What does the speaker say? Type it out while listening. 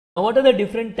Now what are the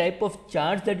different type of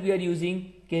charts that we are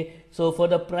using? Okay, so for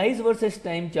the price versus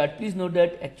time chart, please note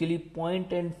that actually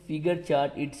point and figure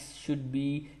chart, it should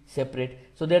be separate.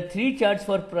 So there are three charts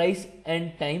for price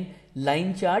and time: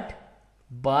 line chart,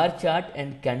 bar chart,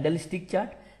 and candlestick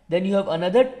chart. Then you have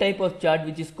another type of chart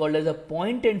which is called as a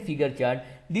point and figure chart.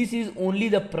 This is only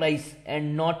the price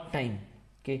and not time.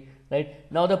 Okay,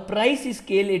 right? Now the price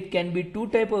scale, it can be two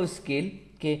type of scale.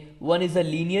 Okay, one is a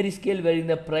linear scale wherein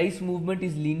the price movement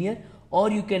is linear,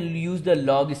 or you can use the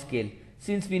log scale.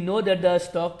 Since we know that the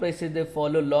stock prices, they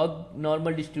follow log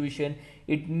normal distribution,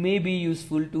 it may be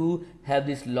useful to have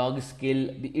this log scale.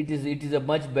 It is a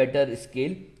much better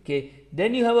scale. Okay,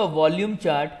 then you have a volume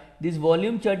chart. This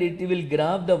volume chart, it will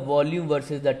graph the volume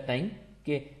versus the time.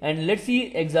 Okay, and let's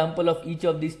see example of each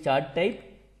of these chart type.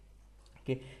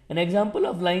 Okay, an example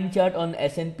of line chart on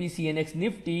S&P CNX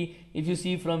Nifty. If you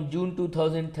see from June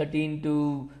 2013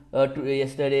 to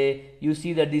yesterday, you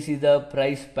see that this is the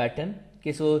price pattern.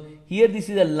 Okay, so here this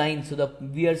is a line. So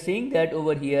we are saying that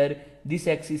over here this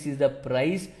axis is the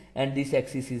price and this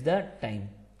axis is the time.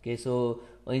 Okay, so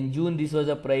in June this was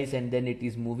a price and then it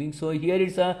is moving. So here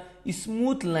it's a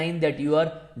smooth line that you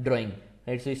are drawing,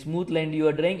 right? So smooth line you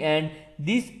are drawing, and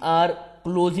these are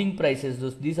closing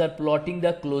prices. These are plotting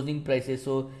the closing prices.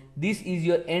 So this is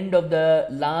your end of the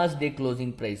last day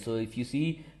closing price. So if you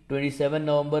see 27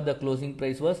 November, the closing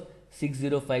price was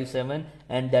 6057,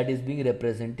 and that is being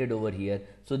represented over here.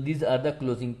 So these are the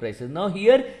closing prices. Now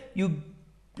here you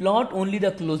plot only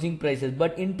the closing prices,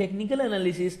 but in technical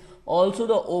analysis also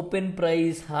the open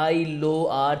price, high, low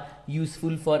are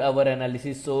useful for our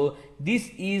analysis. So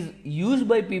this is used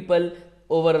by people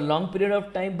over a long period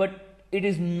of time, but it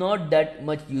is not that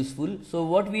much useful. So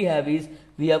what we have is,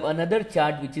 we have another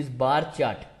chart which is bar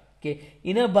chart. Okay,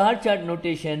 in a bar chart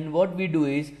notation, what we do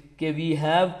is, okay, we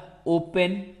have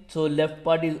open, so left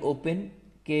part is open.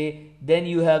 Okay, then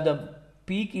you have the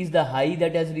peak is the high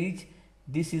that has reached,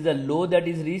 this is the low that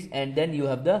is reached, and then you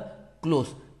have the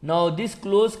close. Now this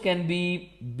close can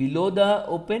be below the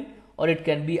open or it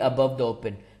can be above the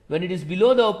open. When it is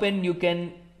below the open, you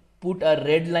can put a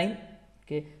red line.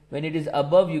 Okay, when it is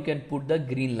above, you can put the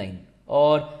green line.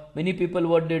 Or many people,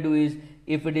 what they do is,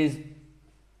 if it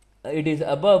is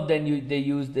above, then they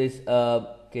use this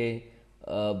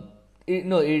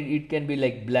it can be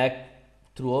like black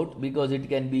throughout, because it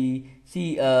can be,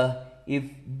 see, if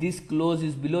this close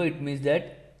is below, it means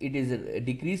that it is a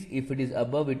decrease. If it is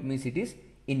above, it means it is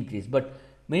increase. But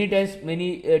many times,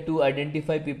 to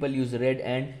identify, people use red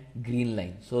and green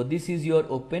line. So this is your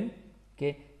open.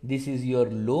 Okay, this is your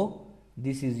low,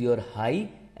 this is your high,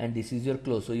 and this is your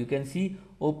close. So you can see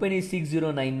open is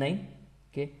 6099.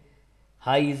 Okay,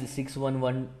 high is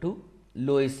 6112,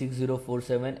 low is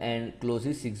 6047, and close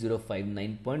is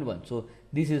 6059.1. So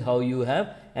this is how you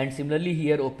have. And similarly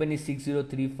here open is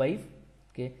 6035.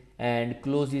 Okay, and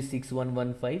close is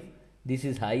 6115. This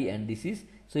is high and this is,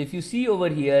 so if you see over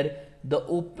here, the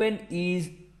open is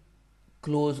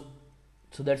close,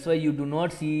 so that's why you do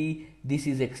not see this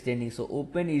is extending. So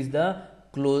open is the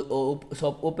close,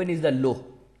 so open is the low.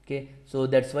 Okay, so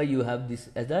that's why you have this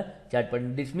as a chart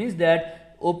pattern. This means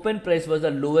that open price was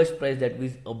the lowest price that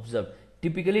we observed.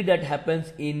 Typically that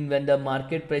happens in when the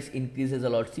market price increases a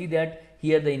lot. See that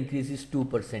here the increase is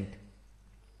 2%.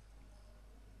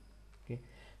 Okay,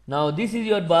 now this is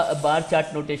your bar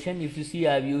chart notation. If you see,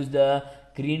 I have used the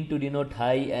green to denote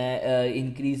high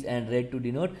increase and red to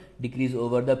denote decrease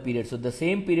over the period. So the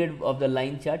same period of the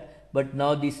line chart, but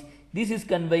now this is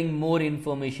conveying more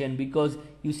information, because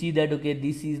you see that, okay,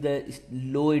 this is the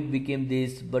low, it became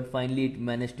this, but finally it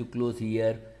managed to close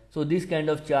here. So this kind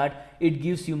of chart, it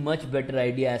gives you much better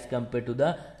idea as compared to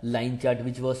the line chart,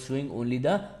 which was showing only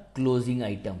the closing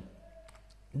item.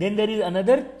 Then there is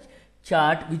another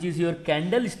chart which is your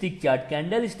candlestick chart.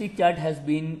 Candlestick chart has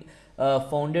been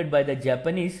founded by the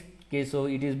Japanese. Okay, so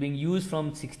it is being used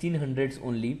from 1600s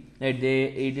only. Right?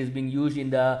 It is being used in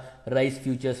the rice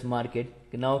futures market.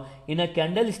 Okay, now in a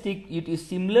candlestick, it is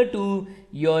similar to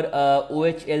your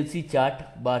OHLC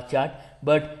chart, bar chart,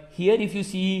 but here if you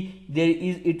see,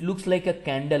 it looks like a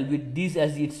candle with this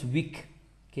as its wick.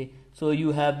 Okay, so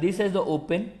you have this as the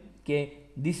open. Okay,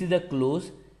 this is the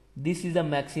close, this is the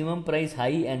maximum price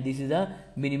high, and this is the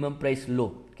minimum price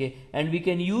low. Okay, and we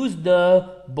can use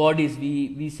the bodies.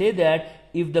 We say that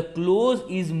if the close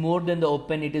is more than the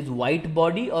open, it is white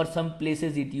body, or some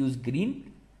places it use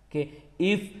green. Okay,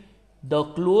 if the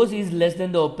close is less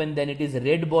than the open, then it is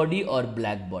red body or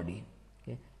black body.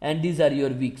 Okay, and these are your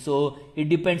wick. So it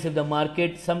depends. If the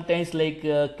market, sometimes like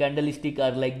candlestick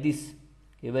are like this,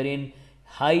 okay, wherein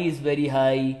high is very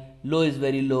high, low is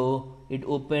very low, it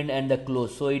opened and the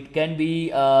close. So it can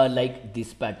be like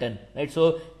this pattern, right?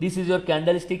 So this is your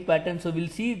candlestick pattern. So we'll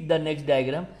see the next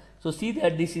diagram. So see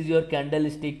that this is your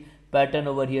candlestick pattern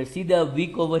over here. See the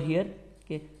wick over here.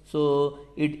 Okay, so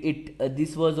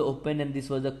this was open and this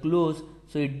was a close.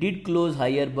 So it did close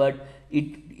higher, but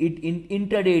in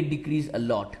intraday it decreased a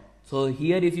lot. So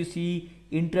here if you see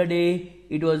intraday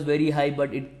it was very high,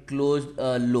 but it closed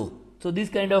low. So this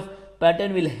kind of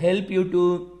pattern will help you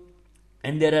to,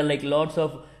 and there are like lots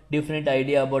of different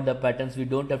idea about the patterns. We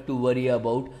don't have to worry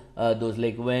about those,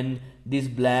 like when this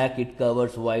black it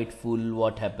covers white full,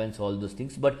 what happens, all those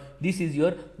things. But this is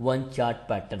your one chart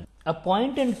pattern. A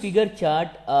point and figure chart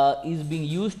is being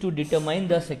used to determine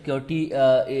the security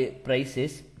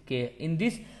prices. Okay, in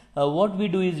this what we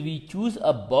do is we choose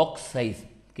a box size.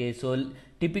 Okay, so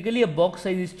typically a box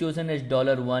size is chosen as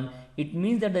 $1. It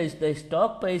means that the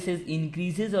stock prices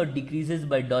increases or decreases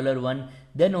by $1,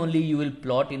 then only you will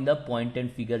plot in the point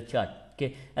and figure chart.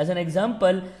 Okay, as an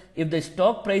example, if the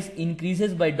stock price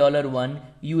increases by $1,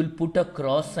 you will put a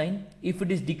cross sign. If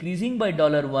it is decreasing by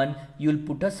 $1, you will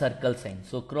put a circle sign.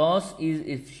 So cross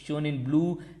is shown in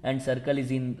blue and circle is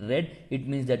in red. It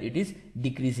means that it is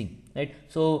decreasing, right?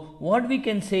 So what we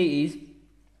can say is,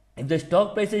 if the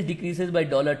stock prices decreases by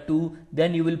 $2,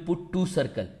 then you will put 2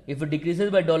 circle. If it decreases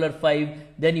by $5,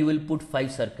 then you will put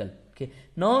 5 circle. Okay,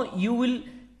 now you will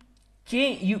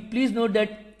change. You please note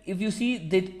that if you see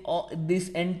that this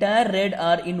entire red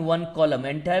are in one column,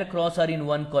 entire cross are in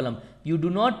one column, you do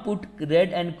not put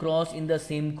red and cross in the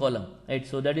same column, right?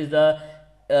 So that is the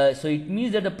so it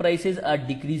means that the prices are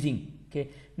decreasing. Okay,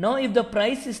 now if the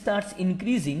price starts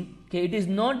increasing, okay, it is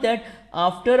not that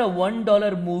after a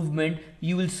 $1 movement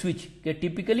you will switch. Okay,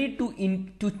 typically to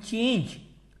change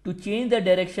the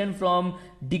direction from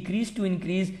decrease to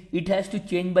increase, it has to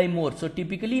change by more. So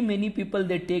typically many people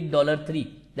they take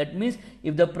 $3. That means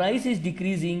if the price is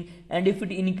decreasing and if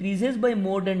it increases by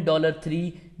more than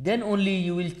 $3, then only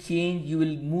you will change, you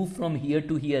will move from here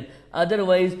to here.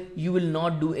 Otherwise you will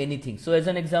not do anything. So as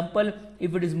an example,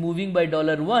 if it is moving by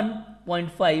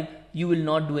 $1.5, you will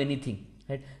not do anything.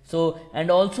 Right? So,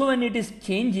 and also when it is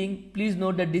changing, please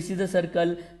note that this is a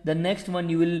circle, the next one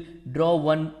you will draw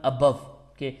one above.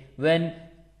 Okay, when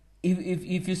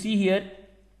if you see here,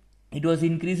 it was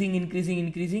increasing,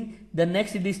 the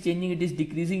next it is changing, it is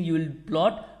decreasing, you will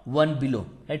plot one below.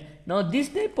 Right? Now this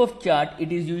type of chart,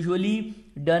 it is usually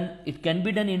done, it can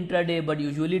be done intraday, but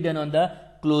usually done on the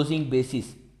closing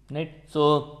basis. Right?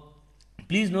 So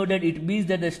please note that it means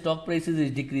that the stock prices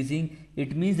is decreasing,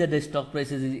 it means that the stock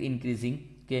prices is increasing.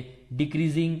 Okay,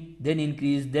 decreasing, then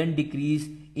increase, then decrease,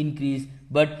 increase.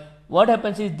 But what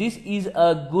happens is, this is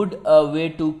a good way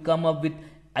to come up with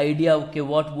idea. Okay,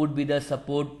 what would be the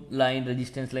support line,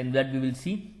 resistance line, that we will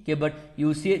see. Okay, but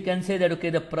you can say that okay,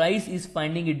 the price is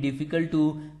finding it difficult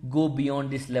to go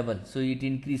beyond this level, so it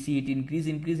increase,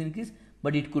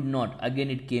 but it could not, again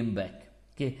it came back.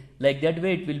 Okay, like that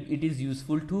way it is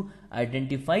useful to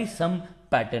identify some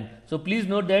pattern. So please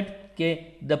note that,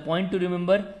 okay, the point to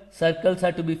remember, circles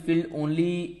are to be filled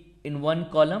only in one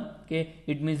column. Okay,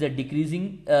 it means that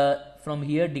decreasing from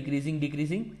here,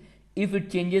 decreasing. If it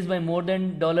changes by more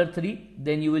than $3,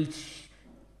 then you will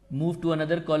move to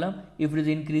another column. If it is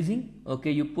increasing,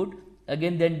 okay, you put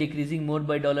again, then decreasing more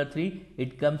by $3,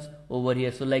 it comes over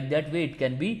here. So like that way it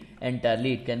can be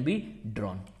entirely, it can be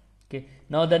drawn. Okay,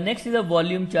 now the next is a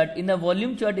volume chart. In the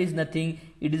volume chart is nothing,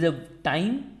 it is a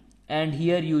time, and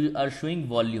here you are showing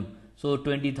volume. So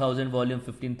 20,000 volume,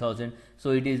 15,000.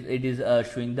 So it is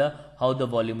showing how the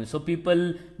volume is. So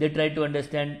people, they try to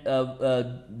understand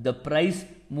the price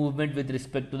movement with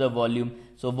respect to the volume.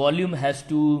 So volume has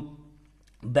to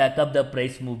back up the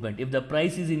price movement. If the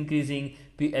price is increasing,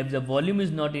 if the volume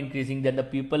is not increasing, then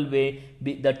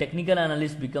the technical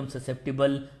analyst becomes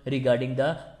susceptible regarding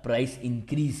the price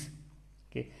increase.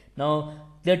 Okay, now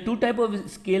there are two types of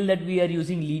scale that we are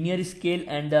using, linear scale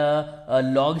and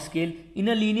log scale. In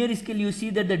a linear scale, you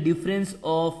see that the difference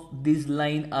of this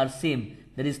line are same.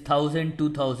 There is 1000,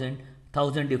 2000,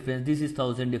 1000 difference. This is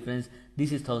 1000 difference.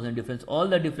 This is 1000 difference. All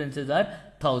the differences are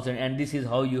 1000, and this is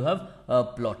how you have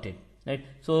plotted. Right?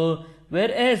 So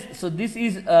whereas, so this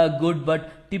is good,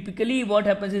 but typically what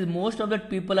happens is most of the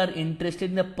people are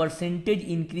interested in the percentage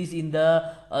increase in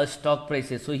the stock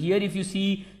prices. So here if you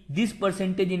see, this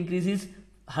percentage increase is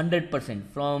 100%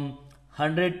 from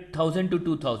 100,000 to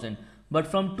 2,000, but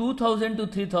from 2,000 to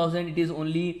 3,000 it is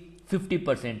only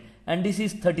 50%, and this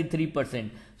is 33%.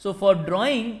 So for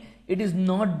drawing, it is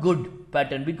not good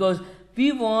pattern, because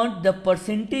we want the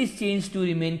percentage change to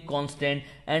remain constant,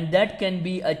 and that can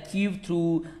be achieved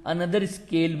through another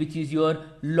scale, which is your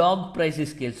log price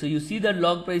scale. So you see the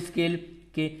log price scale.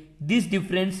 Okay, this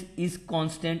difference is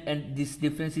constant and this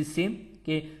difference is same.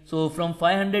 Okay, so from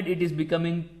 500 it is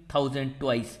becoming 1000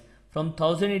 twice, from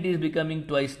 1000 it is becoming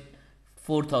twice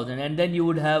 4000, and then you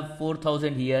would have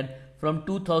 4000 here, from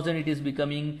 2000 it is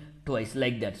becoming twice,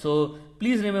 like that. So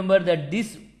please remember that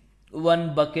this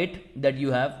one bucket that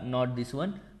you have, not this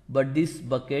one, but this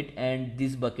bucket and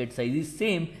this bucket size is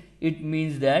same, it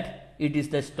means that it is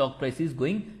the stock price is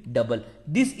going double.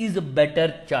 This is a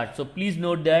better chart. So please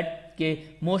note that,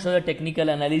 okay, most of the technical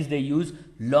analysts they use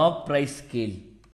log price scale.